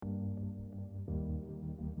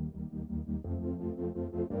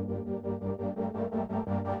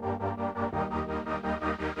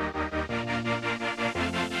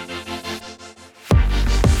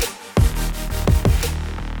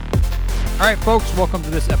All right, folks, welcome to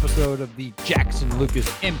this episode of the Jackson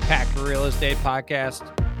Lucas Impact Real Estate Podcast.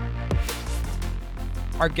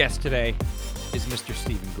 Our guest today is Mr.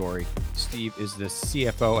 Stephen Gorey. Steve is the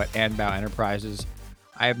CFO at Anbow Enterprises.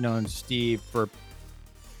 I have known Steve for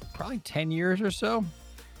probably 10 years or so.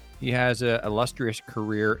 He has an illustrious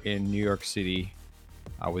career in New York City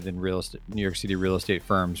within New York City real estate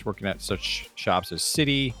firms, working at such shops as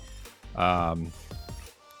Citi,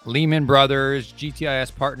 Lehman Brothers,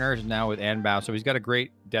 GTIS Partners, and now with Anbow. So he's got a great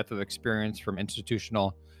depth of experience from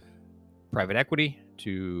institutional private equity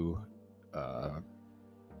to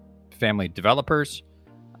family developers.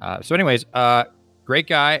 Anyways, great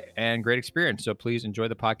guy and great experience. So please enjoy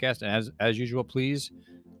the podcast. And as usual, please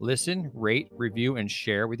listen, rate, review, and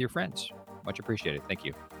share with your friends. Much appreciated. Thank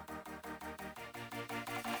you.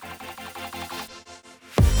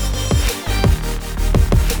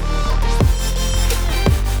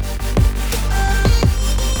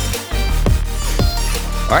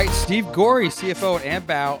 All right, Steve Gorey, CFO at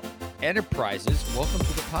Anbow Enterprises. Welcome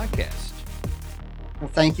to the podcast. Well,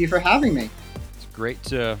 thank you for having me. It's great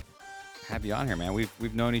to have you on here, man.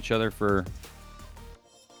 We've known each other for,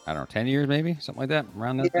 I don't know, 10 years maybe, something like that,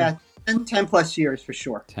 around that. Yeah, 10 plus years for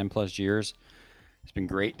sure. 10 plus years. It's been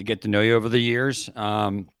great to get to know you over the years.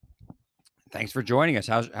 Thanks for joining us.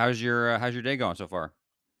 How's your day going so far?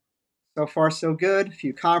 So far, so good. A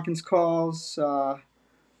few conference calls,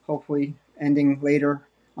 hopefully ending later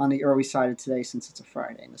on the early side of today since it's a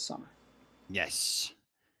Friday in the summer. Yes.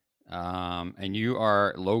 And you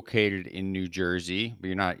are located in New Jersey, but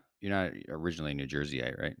you're not originally New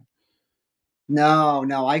Jerseyite, right?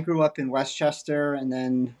 No. I grew up in Westchester and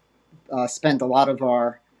then spent a lot of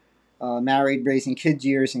our married, raising kids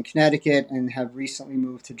years in Connecticut and have recently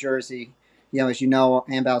moved to Jersey. You know, as you know,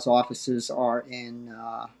 Anbow's offices are in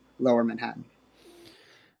Lower Manhattan.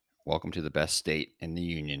 Welcome to the best state in the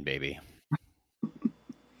union, baby.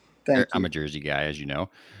 Thank you. I'm a Jersey guy, as you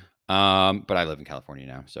know, but I live in California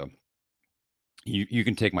now, so you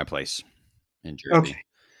can take my place in Jersey. Okay.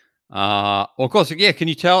 Well, cool. So yeah, can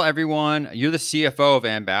you tell everyone you're the CFO of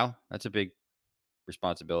Anbow? That's a big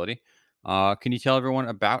responsibility. Can you tell everyone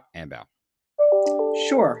about Anbow?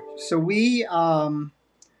 Sure. So we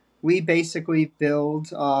basically build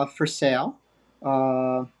for sale,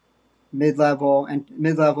 mid-level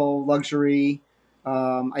luxury.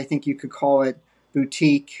 I think you could call it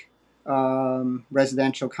boutique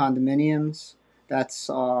residential condominiums. That's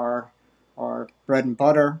our bread and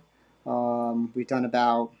butter. We've done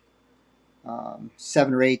about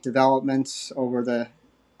 7 or 8 developments over the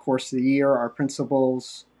course of the year. Our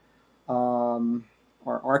principals are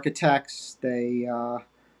architects. They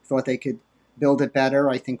thought they could build it better.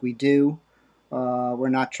 I think we do. We're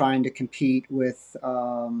not trying to compete with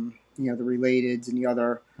the Relateds and the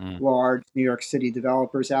other large New York City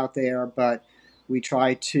developers out there, but we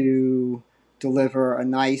try to deliver a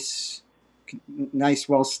nice,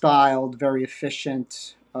 well-styled, very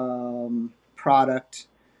efficient product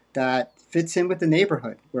that fits in with the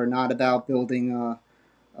neighborhood. We're not about building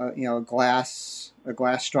a glass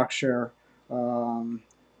structure.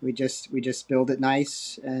 We just build it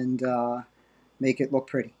nice and make it look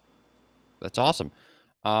pretty. That's awesome.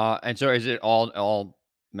 And so is it all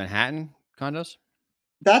Manhattan condos?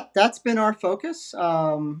 That's been our focus.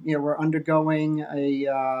 We're undergoing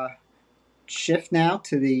a shift now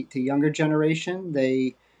to the younger generation.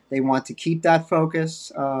 They want to keep that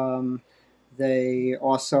focus. They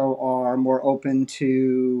also are more open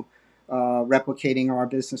to replicating our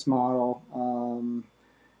business model.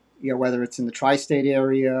 Whether it's in the tri-state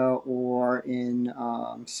area or in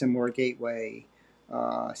similar gateway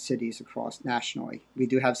cities across nationally. We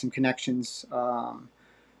do have some connections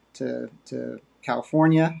to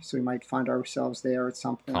California, so we might find ourselves there at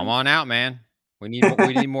some point. Come on out, man. We need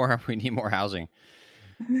more. We need more housing.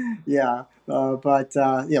 Yeah, but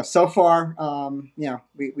so far,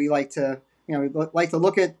 we like to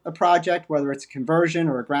look at a project, whether it's a conversion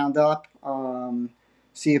or a ground up,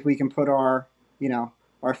 see if we can put our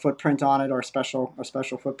footprint on it, our special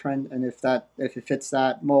footprint, and if it fits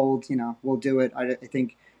that mold, we'll do it. I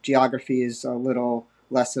think geography is a little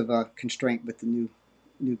less of a constraint with the new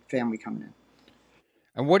family coming in.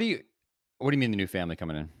 And what do you mean the new family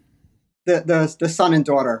coming in? The son and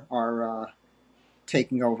daughter are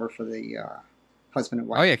taking over for the husband and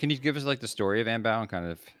wife. Oh yeah, can you give us like the story of Anbow and kind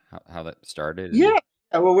of how that started? Yeah.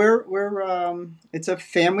 Well, we're it's a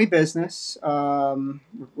family business.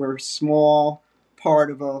 We're a small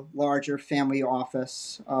part of a larger family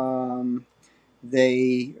office.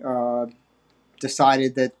 They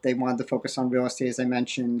decided that they wanted to focus on real estate, as I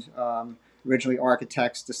mentioned. Originally,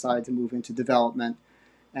 architects decided to move into development,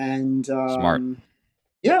 and Smart.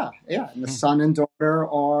 Yeah, yeah, and the Hmm. son and daughter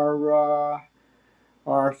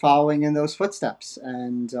are following in those footsteps,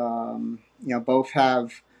 and both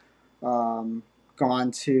have um,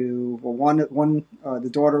 gone to, well, one the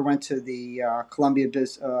daughter went to the Columbia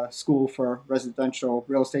School for Residential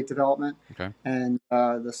Real Estate Development, Okay. and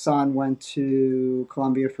the son went to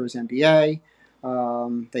Columbia for his MBA.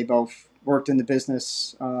 They both worked in the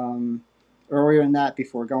business earlier in that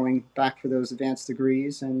before going back for those advanced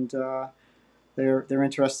degrees, and they're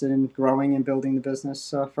interested in growing and building the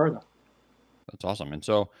business further. That's awesome. And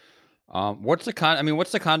so, what's the I mean,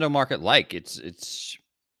 what's the condo market like? It's.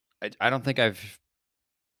 I don't think I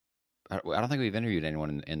don't think we've interviewed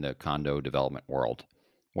anyone in the condo development world.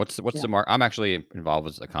 What's Yeah, the mark? I'm actually involved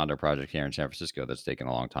with a condo project here in San Francisco that's taken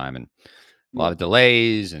a long time and a yeah. lot of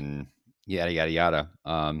delays and yada yada yada.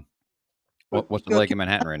 But What's it like in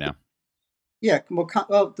Manhattan right now? yeah, well,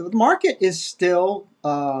 the market is still,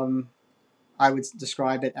 I would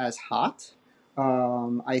describe it as hot.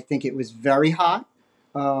 I think it was very hot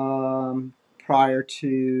prior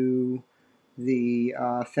to the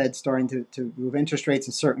Fed starting to move interest rates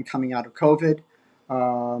and certainly coming out of COVID.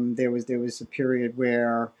 There was a period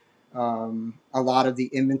where a lot of the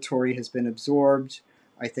inventory has been absorbed.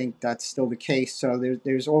 I think that's still the case. So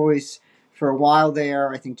there's always, for a while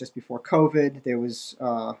there, I think just before COVID, there was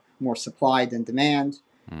more supply than demand,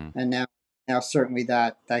 Mm, and now certainly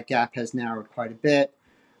that gap has narrowed quite a bit.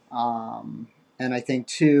 Um, and I think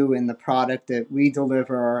too, in the product that we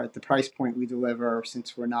deliver at the price point we deliver,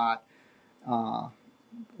 since we're not a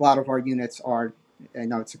lot of our units are, I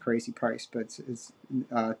know it's a crazy price, but it's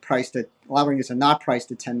priced at, a lot of our units are not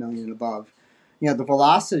priced at 10 million and above. The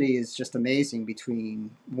velocity is just amazing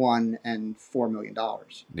between $1 and $4 million.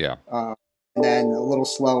 yeah, Uh, and then a little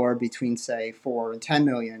slower between, say, 4 and 10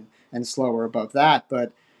 million, and slower above that.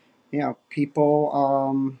 But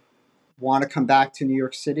people want to come back to New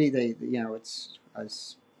York City. It's,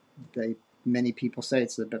 as they many people say,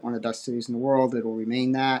 it's one of the best cities in the world. It'll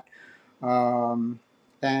remain that. Um,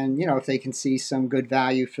 and if they can see some good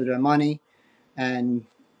value for their money, and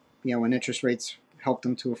when interest rates help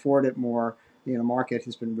them to afford it more, the market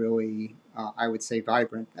has been really, I would say,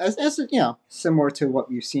 vibrant, as similar to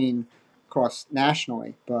what you've seen across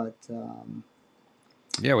nationally. But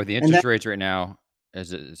yeah. With the and then interest rates right now,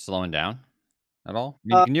 is it slowing down at all? I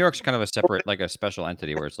mean, uh, New York's kind of a separate, like a special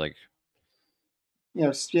entity where it's like,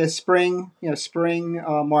 yeah, spring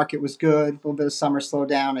market was good. A little bit of summer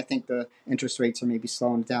slowdown. I think the interest rates are maybe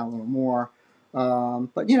slowing down a little more.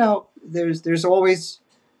 But there's always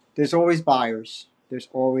buyers. There's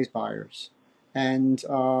always buyers, and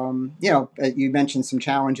you mentioned some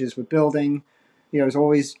challenges with building. There's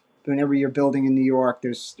always, whenever you're building in New York,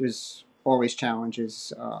 there's always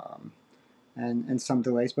challenges, and some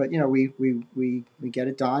delays. But we get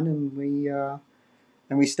it done,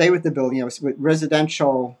 and we stay with the building. With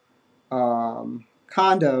residential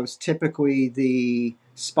condos, typically the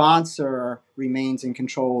sponsor remains in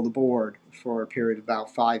control of the board for a period of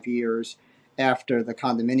about 5 years after the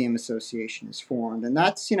condominium association is formed, and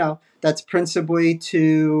that's principally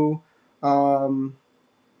to um,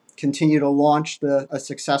 continue to launch a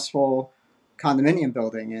successful condominium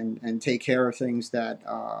building, and take care of things that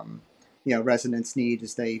residents need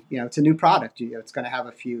as they, it's a new product. It's going to have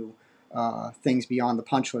a few things beyond the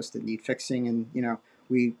punch list that need fixing, and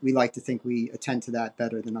we like to think we attend to that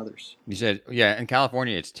better than others. you said, yeah, in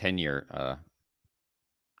California, it's 10-year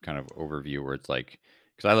kind of overview where it's like,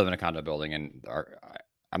 because I live in a condo building and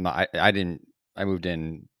I'm not, I didn't, I moved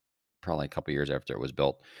in probably a couple years after it was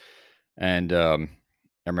built. And I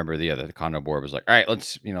remember the condo board was like, all right,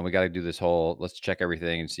 let's, we got to do this whole, let's check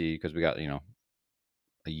everything and see, because we got,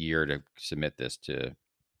 a year to submit this to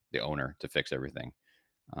the owner to fix everything,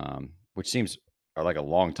 which seems like a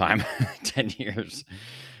long time. 10 years.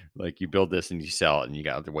 Like you build this and you sell it and you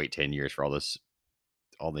got to wait 10 years for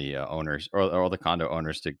all the owners or all the condo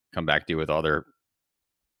owners to come back to you with all their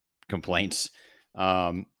complaints.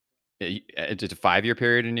 Um, it's a 5-year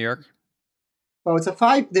period in New York. Well, it's a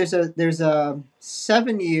five. There's a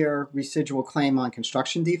 7 year residual claim on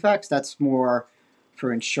construction defects. That's more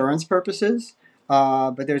for insurance purposes.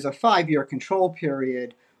 But there's a 5 year control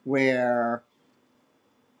period where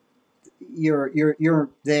you're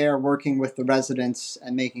there working with the residents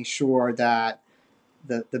and making sure that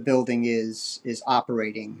the building is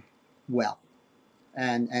operating well,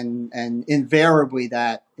 and invariably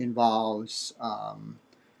that involves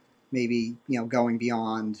maybe going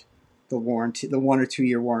beyond the 1 or 2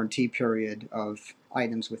 year warranty period of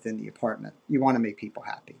items within the apartment. You want to make people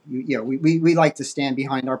happy. We like to stand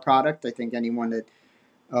behind our product. I think anyone that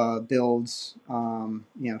builds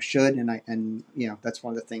should, and that's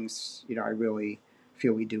one of the things I really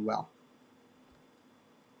feel we do well.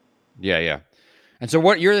 Yeah, yeah. And so,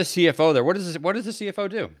 what you're the CFO there? What does the CFO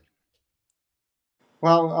do?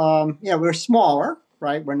 Well, yeah, we're smaller,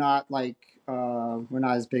 right? We're not like we're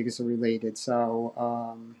not as big as a related. So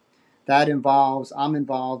that involves I'm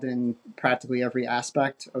involved in practically every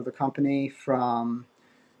aspect of the company, from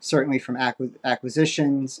certainly from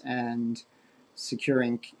acquisitions and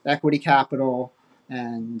securing equity capital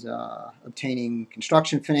and obtaining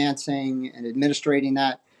construction financing and administrating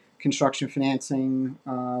that construction financing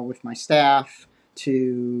with my staff,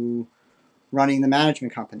 to running the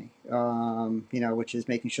management company, which is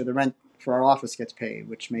making sure the rent for our office gets paid,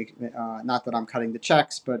 which makes not that I'm cutting the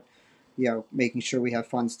checks, but making sure we have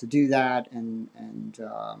funds to do that, and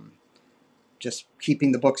just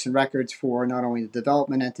keeping the books and records for not only the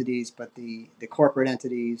development entities but the corporate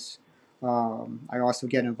entities. I also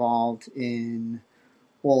get involved in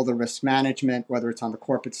all the risk management, whether it's on the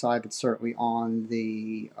corporate side, but certainly on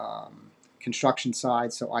the construction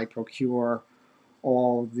side. So I procure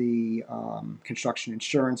all the construction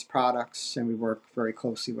insurance products, and we work very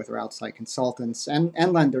closely with our outside consultants and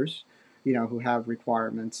lenders, who have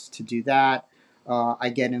requirements to do that.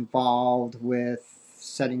 I get involved with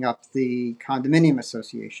setting up the condominium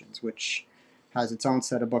associations, which has its own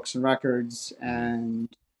set of books and records, Mm-hmm. and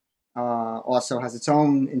also has its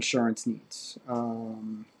own insurance needs.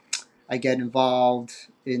 I get involved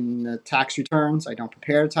in the tax returns. I don't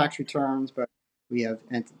prepare tax returns, but we have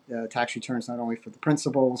tax returns not only for the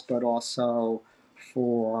principals but also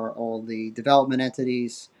for all the development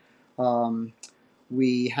entities. Um,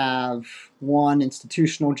 we have one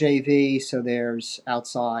institutional JV, so there's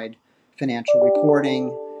outside financial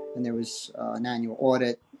reporting, and there was an annual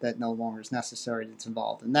audit that no longer is necessary. That's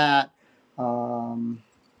involved in that. Um,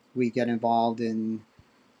 we get involved in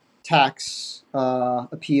tax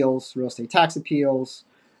appeals, real estate tax appeals.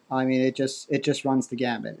 I mean, it just runs the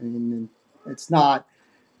gamut, and it's not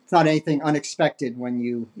anything unexpected when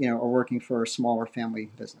you are working for a smaller family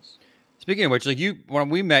business. Speaking of which, like when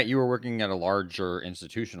we met, you were working at a larger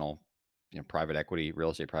institutional, private equity,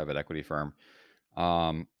 real estate private equity firm.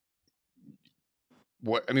 Um,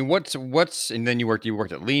 and then you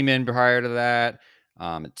worked at Lehman prior to that,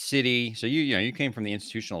 at Citi. So you came from the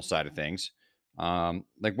institutional side of things.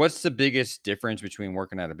 Like, what's the biggest difference between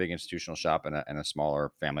working at a big institutional shop and a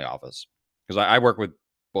smaller family office? Because I work with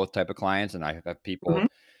both type of clients, and I have Mm-hmm. people,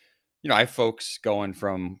 I have folks going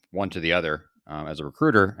from one to the other as a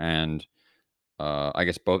recruiter, and I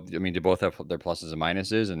guess both. I mean, do both have their pluses and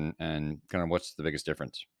minuses, and kind of what's the biggest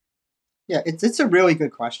difference? Yeah, it's a really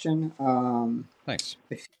good question. Thanks.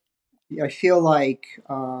 I, I feel like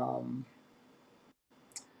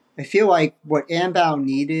what Ambow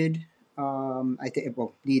needed, I think,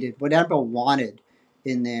 well, needed what Ambow wanted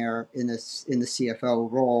in the CFO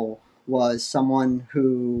role was someone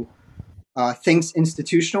who thinks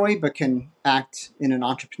institutionally but can act in an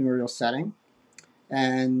entrepreneurial setting,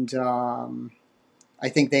 and I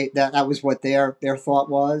think that was what their thought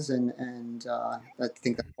was, and I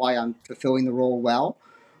think that's why I'm fulfilling the role well.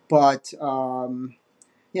 But I'll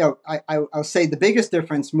say the biggest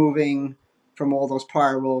difference moving from all those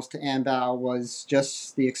prior roles to Ambow was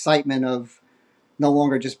just the excitement of no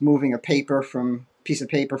longer just moving a piece of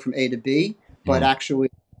paper from A to B, but Mhm. actually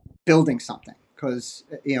building something. Because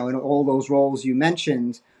in all those roles you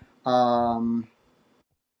mentioned, um,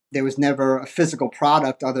 there was never a physical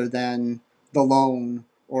product other than the loan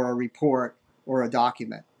or a report or a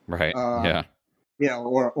document. Right. Um, Yeah.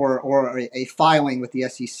 or a filing with the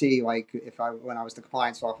SEC, like when I was the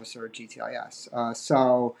compliance officer at GTIS.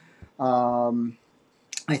 So um,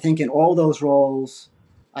 I think in all those roles,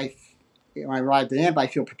 I when I arrived at Ambow, I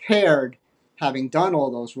feel prepared, having done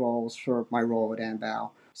all those roles, for my role at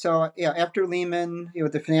Ambow. So yeah, after Lehman,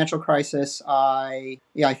 the financial crisis, I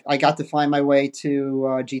got to find my way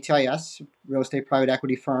to GTIS, real estate private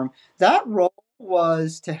equity firm. That role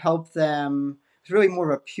was to help them. It was really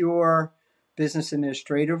more of a pure business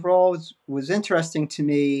administrative role. Was interesting to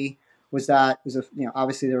me was that it was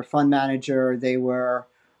obviously they were a fund manager. They were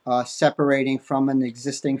separating from an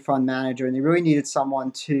existing fund manager, and they really needed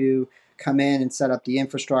someone to come in and set up the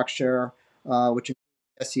infrastructure, which is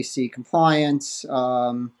SEC compliance. Do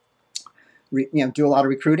a lot of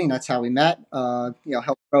recruiting. That's how we met.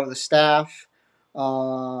 Help grow the staff,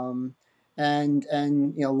 um, and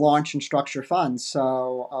launch and structure funds.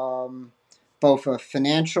 So both a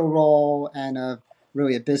financial role and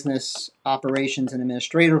really a business operations and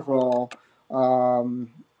administrative role.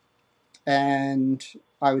 Um, and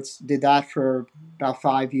did that for about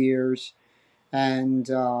 5 years, and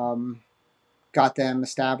got them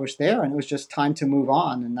established there. And it was just time to move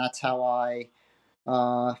on, and that's how I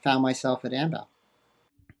found myself at Ambow.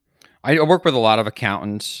 I work with a lot of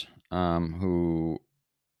accountants who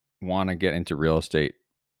want to get into real estate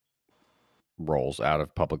roles out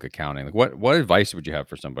of public accounting. Like, what advice would you have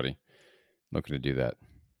for somebody looking to do that?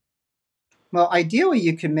 Well, ideally,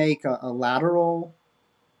 you can make a lateral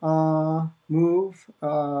move.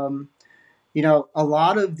 A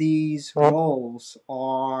lot of these roles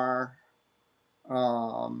are,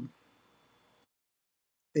 um,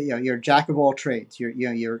 you're a jack of all trades.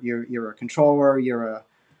 You're a controller. You're a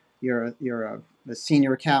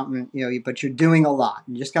senior accountant. But you're doing a lot.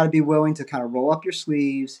 You just got to be willing to kind of roll up your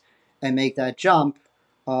sleeves and make that jump,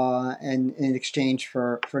 and in exchange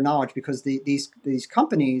for knowledge, because these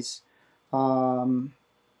companies, um,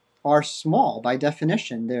 are small by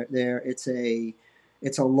definition. It's a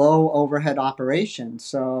low overhead operation.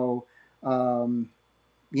 So, um,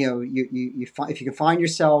 if you can find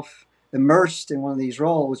yourself immersed in one of these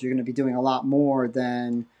roles, you're going to be doing a lot more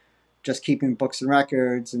than just keeping books and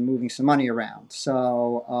records and moving some money around.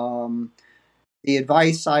 So, the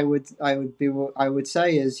advice I would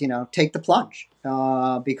say is, take the plunge,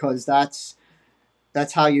 because that's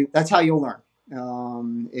how you'll learn.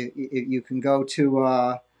 If you can go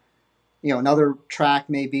to, another track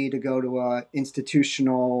may be to go to a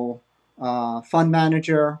institutional fund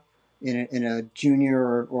manager in a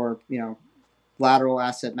junior, or lateral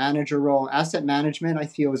asset manager role. Asset management, I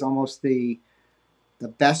feel, is almost the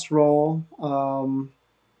best role.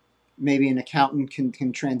 Maybe an accountant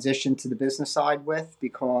can transition to the business side with,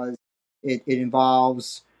 because it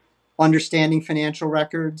involves understanding financial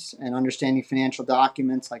records and understanding financial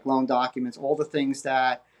documents like loan documents, all the things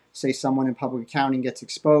that, say, someone in public accounting gets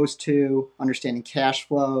exposed to, understanding cash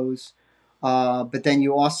flows. But then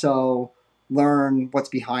you also learn what's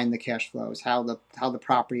behind the cash flows, how the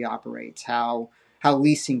property operates, how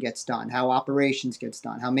leasing gets done, how operations gets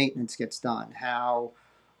done, how maintenance gets done, how,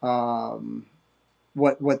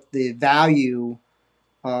 what the value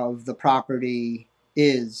of the property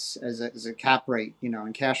is as a cap rate,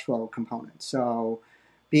 and cash flow component. So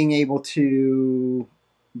being able to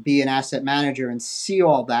be an asset manager and see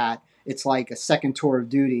all that, it's like a second tour of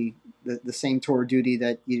duty, the same tour of duty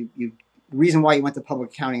that the reason why you went to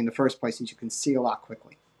public accounting in the first place is you can see a lot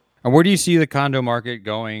quickly. And where do you see the condo market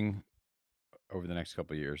going over the next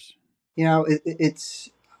couple of years? It's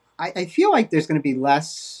I feel like there's going to be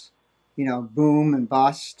less, boom and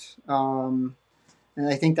bust. And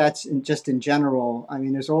I think that's just in general. I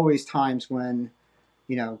mean, there's always times when,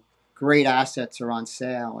 you know, great assets are on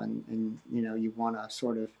sale, and you want to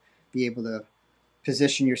sort of be able to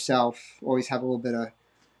position yourself, always have a little bit of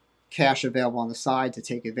cash available on the side to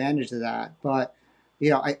take advantage of that. But,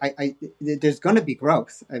 there's going to be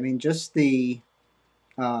growth. I mean, just the,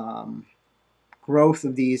 um, growth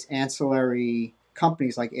of these ancillary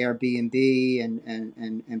companies like Airbnb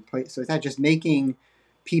and place, so that just making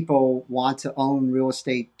people want to own real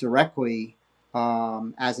estate directly,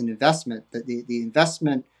 as an investment. The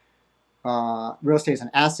investment, real estate as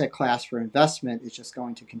an asset class for investment, is just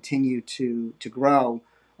going to continue to grow.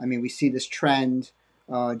 I mean, we see this trend.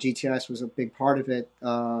 GTS was a big part of it,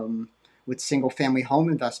 with single family home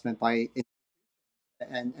investment by,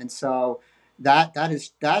 and so that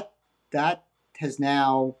has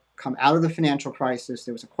now come out of the financial crisis.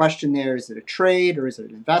 There was a question there: is it a trade or is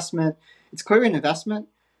it an investment? It's clearly an investment.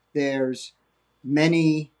 There's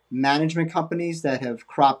many management companies that have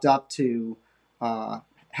cropped up to,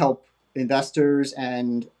 help investors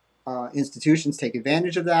and, institutions take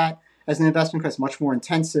advantage of that as an investment, because it's much more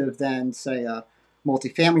intensive than, say, a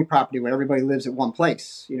multifamily property where everybody lives at one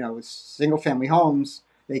place. With single family homes,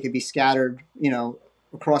 they could be scattered,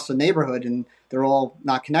 across the neighborhood, and they're all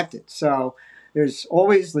not connected. So there's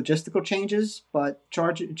always logistical changes, but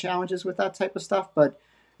challenges with that type of stuff. But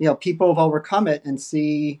people have overcome it and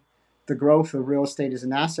see the growth of real estate as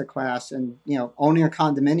an asset class, and owning a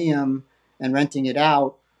condominium and renting it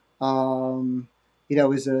out,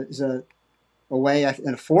 is a way,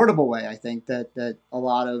 an affordable way, I think, that a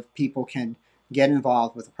lot of people can get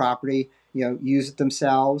involved with the property, use it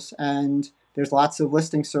themselves, and there's lots of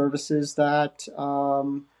listing services that,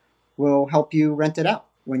 will help you rent it out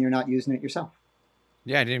when you're not using it yourself.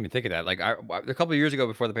 Yeah, I didn't even think of that. Like, a couple of years ago,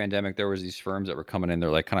 before the pandemic, there was these firms that were coming in. They're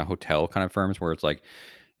like kind of hotel kind of firms where it's like,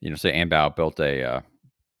 say Ambow built a,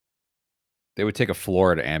 they would take a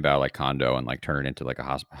Florida Ambow like condo and like turn it into like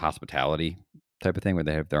a hospitality type of thing where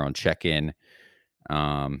they have their own check-in.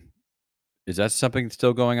 Um, is that something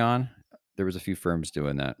still going on? There was a few firms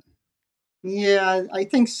doing that. Yeah, I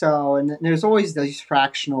think so. And there's always these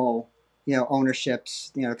fractional,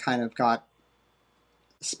 ownerships, kind of got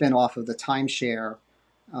spin off of the timeshare,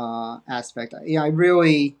 aspect. I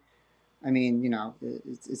really I mean,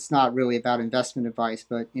 it's not really about investment advice,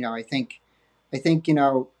 but I think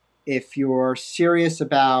if you're serious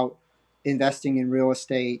about investing in real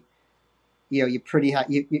estate, you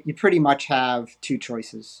pretty much have two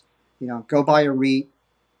choices. Go buy a REIT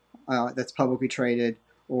that's publicly traded,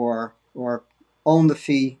 or own the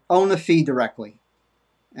fee directly,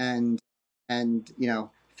 and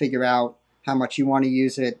figure out how much you want to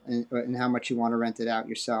use it, and how much you want to rent it out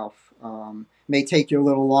yourself. May take you a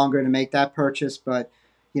little longer to make that purchase, but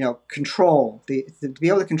to be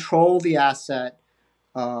able to control the asset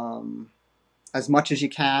um, as much as you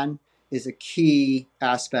can is a key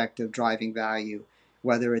aspect of driving value,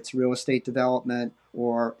 whether it's real estate development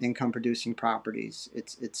or income producing properties.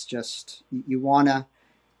 It's just you want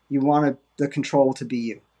the control to be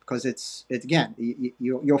you, because it's again,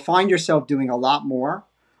 you'll find yourself doing a lot more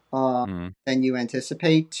Mm, than you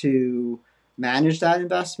anticipate to manage that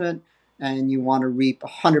investment, and you want to reap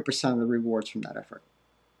 100% of the rewards from that effort.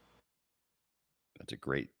 that's a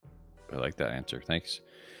great. I like that answer. Thanks.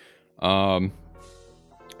 Um,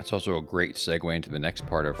 that's also a great segue into the next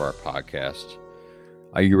part of our podcast.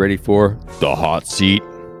 Are you ready for the hot seat?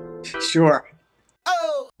 Sure.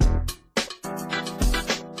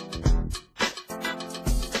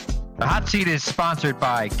 The hot seat is sponsored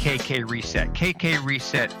by KK Reset. KK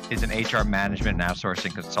Reset is an HR management and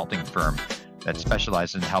outsourcing consulting firm that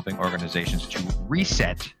specializes in helping organizations to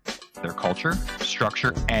reset their culture,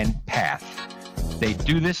 structure, and path. They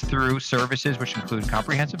do this through services which include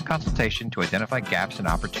comprehensive consultation to identify gaps and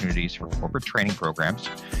opportunities for corporate training programs,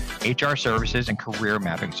 HR services, and career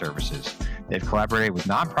mapping services. They've collaborated with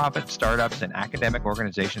nonprofit, startups, and academic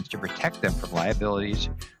organizations to protect them from liabilities,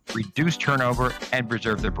 reduce turnover, and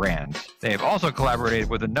preserve their brands. They have also collaborated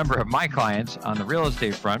with a number of my clients on the real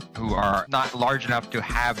estate front who are not large enough to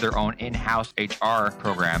have their own in-house HR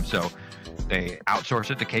program. So they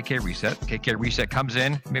outsource it to KK Reset. KK Reset comes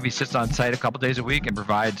in, maybe sits on site a couple days a week, and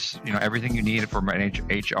provides everything you need from an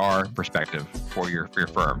HR perspective for your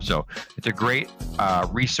firm. So it's a great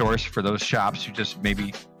resource for those shops who just maybe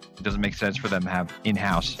it doesn't make sense for them to have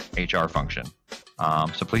in-house HR function.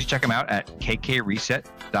 So please check them out at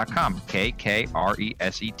kkreset.com.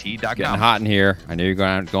 KKRESET.com. Getting hot in here. I know you're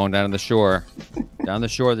going down to the shore. Down the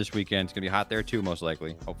shore this weekend. It's going to be hot there too, most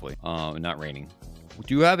likely. Hopefully. Not raining.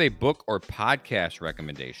 Do you have a book or podcast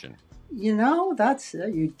recommendation? That's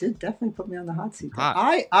you did definitely put me on the hot seat. Hot.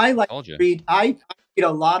 I like Told to you. read. I read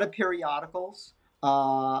a lot of periodicals.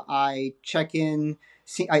 I check in.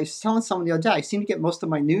 I was telling someone the other day, I seem to get most of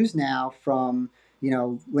my news now from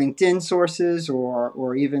LinkedIn sources,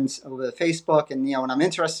 or even Facebook. And when I'm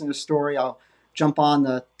interested in a story, I'll jump on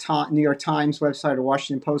the New York Times website or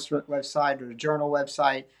Washington Post website or the Journal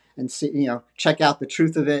website and see check out the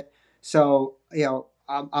truth of it. So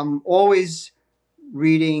I'm always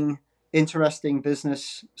reading interesting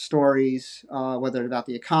business stories, whether about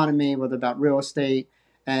the economy, whether about real estate,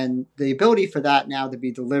 and the ability for that now to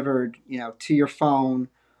be delivered, to your phone,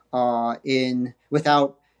 in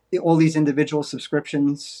without all these individual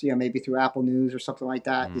subscriptions, maybe through Apple News or something like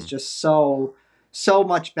that, is just so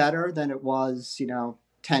much better than it was,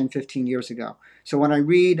 10, 15 years ago. So when I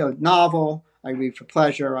read a novel, I read for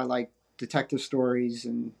pleasure. I like detective stories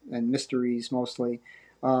and mysteries mostly.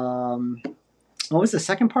 What was the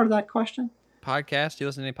second part of that question? Podcast? Do you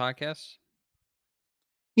listen to any podcasts?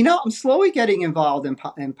 I'm slowly getting involved in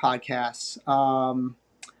podcasts.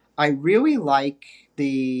 I really like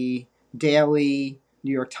the daily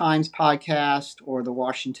New York Times podcast or the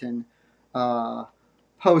Washington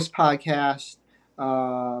Post podcast.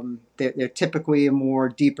 They're typically a more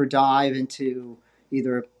deeper dive into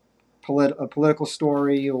either a political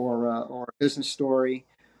story or a business story.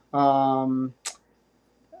 Other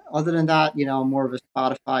than that, I'm more of a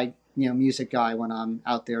Spotify, music guy when I'm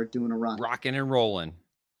out there doing a run. Rocking and rolling.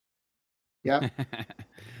 Yeah.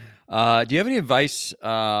 Do you have any advice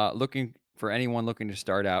looking for anyone looking to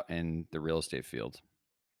start out in the real estate field?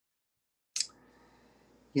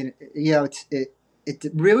 It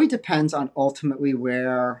really depends on ultimately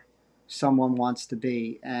where someone wants to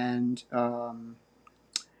be, and I've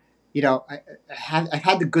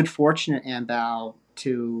had the good fortune at Anbao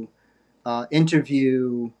to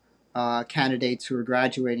interview candidates who are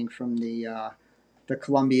graduating from the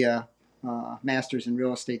Columbia Masters in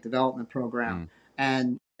Real Estate Development program,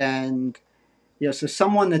 and so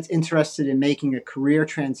someone that's interested in making a career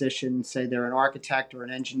transition, say they're an architect or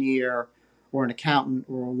an engineer or an accountant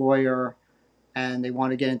or a lawyer, and they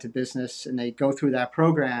want to get into business and they go through that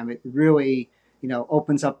program, it really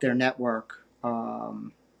opens up their network. But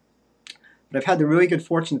I've had the really good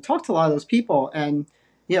fortune to talk to a lot of those people, and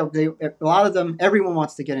a lot of them, everyone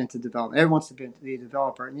wants to get into development. Everyone wants to be a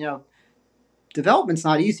developer. And development's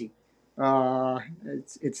not easy.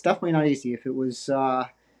 It's definitely not easy. If it was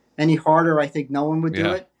any harder, I think no one would do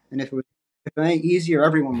Yeah. it, and if it ain't easier,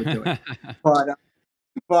 everyone would do it. But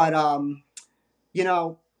but you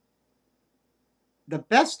know, the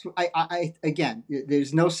best. Again,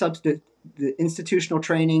 there's no substitute. The institutional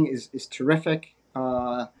training is terrific.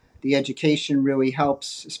 The education really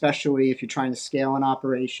helps, especially if you're trying to scale an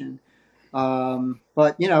operation.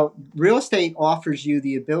 But real estate offers you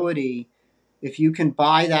the ability, if you can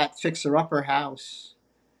buy that fixer upper house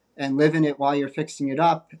and live in it while you're fixing it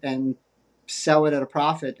up and sell it at a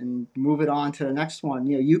profit and move it on to the next one.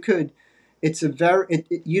 You could. It's a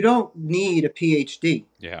you don't need a PhD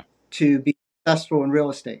Yeah. to be successful in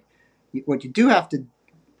real estate. What you do have to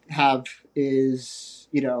have is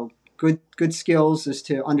good skills as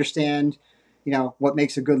to understand what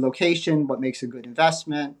makes a good location, what makes a good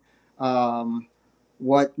investment, um,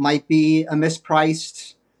 what might be a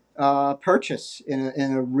mispriced purchase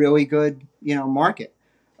in a really good market.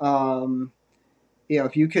 Um,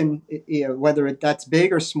 if you can, whether that's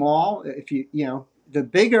big or small, if the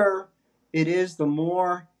bigger it is, the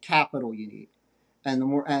more capital you need, and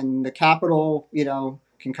the capital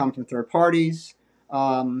can come from third parties.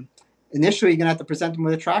 Um, Initially, you're gonna have to present them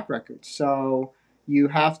with a track record, so you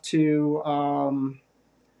have to.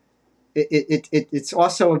 It's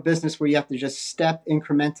also a business where you have to just step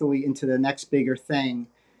incrementally into the next bigger thing,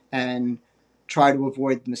 and try to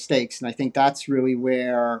avoid mistakes. And I think that's really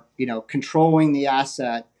where controlling the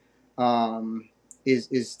asset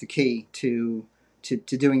is the key to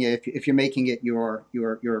doing it if you're making it your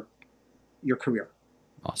career.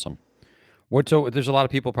 Awesome. So there's a lot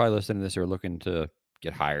of people probably listening to this who are looking to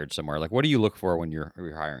get hired somewhere. Like, what do you look for when you're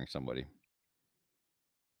hiring somebody?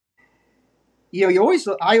 I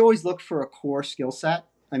always look for a core skill set.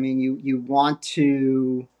 I mean, you want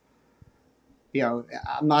to,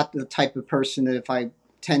 I'm not the type of person that if I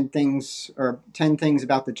 10 things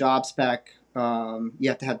about the job spec, you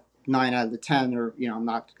have to have 9 out of the 10, or I'm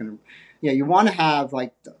not going to. You want to have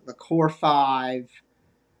like the core five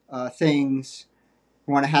things.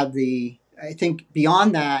 You want to have I think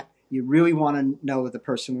beyond that, you really want to know that the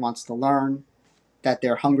person wants to learn, that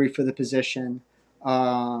they're hungry for the position.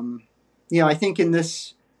 Um, I think in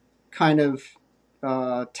this kind of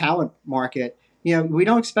talent market, we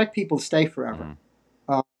don't expect people to stay forever,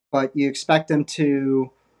 Mm-hmm. but you expect them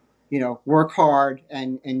to, work hard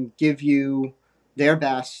and give you their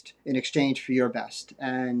best in exchange for your best.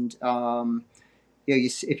 And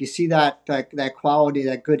if you see that quality,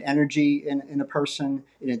 that good energy in a person,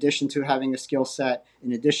 in addition to having a skill set,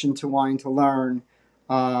 in addition to wanting to learn,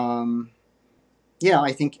 I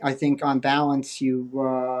think on balance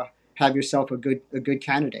you have yourself a good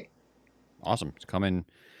candidate. Awesome. It's coming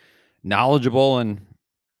knowledgeable and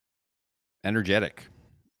energetic.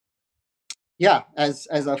 Yeah, as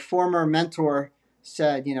a former mentor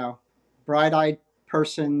said, bright-eyed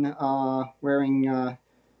person wearing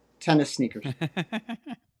tennis sneakers.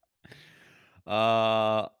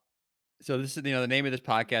 uh, so this is the name of this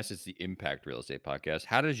podcast is the Impact Real Estate Podcast.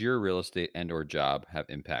 How does your real estate and/or job have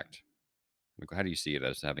impact? Like, how do you see it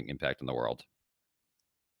as having impact in the world?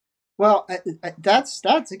 Well, that's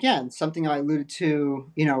again something I alluded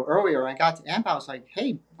to, earlier. I got to AMP, I was like,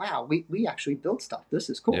 hey, wow, we actually build stuff. This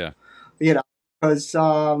is cool, Yeah. because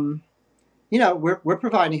we're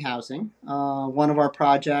providing housing. One of our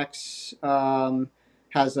projects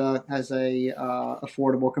has a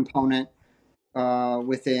affordable component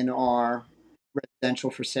within our residential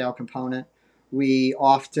for sale component. We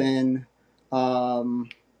often um,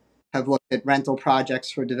 have looked at rental projects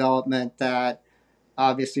for development that,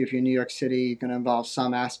 obviously, if you're in New York City, going to involve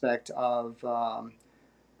some aspect of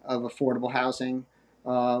affordable housing.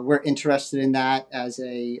 We're interested in that as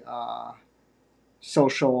a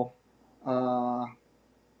social uh,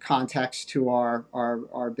 context to our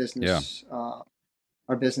Yeah.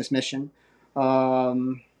 business mission.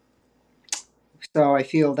 Um, so I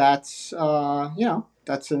feel that's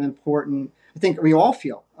an important. I think we all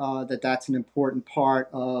feel that that's an important part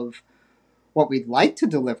of what we'd like to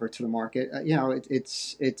deliver to the market.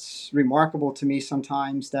 It's remarkable to me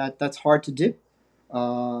sometimes that that's hard to do.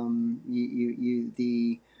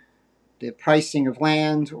 The pricing of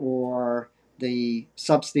land or the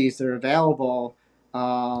subsidies that are available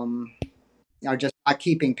are just not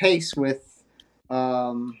keeping pace with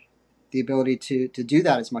um, the ability to do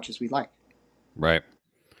that as much as we'd like. Right.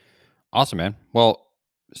 Awesome, man. Well,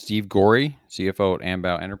 Steve Gorey, CFO at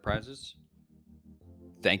Ambow Enterprises,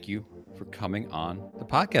 thank you for coming on the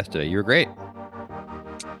podcast today. You were great.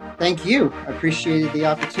 Thank you. I appreciated the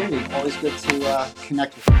opportunity. Always good to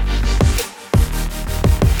connect with you.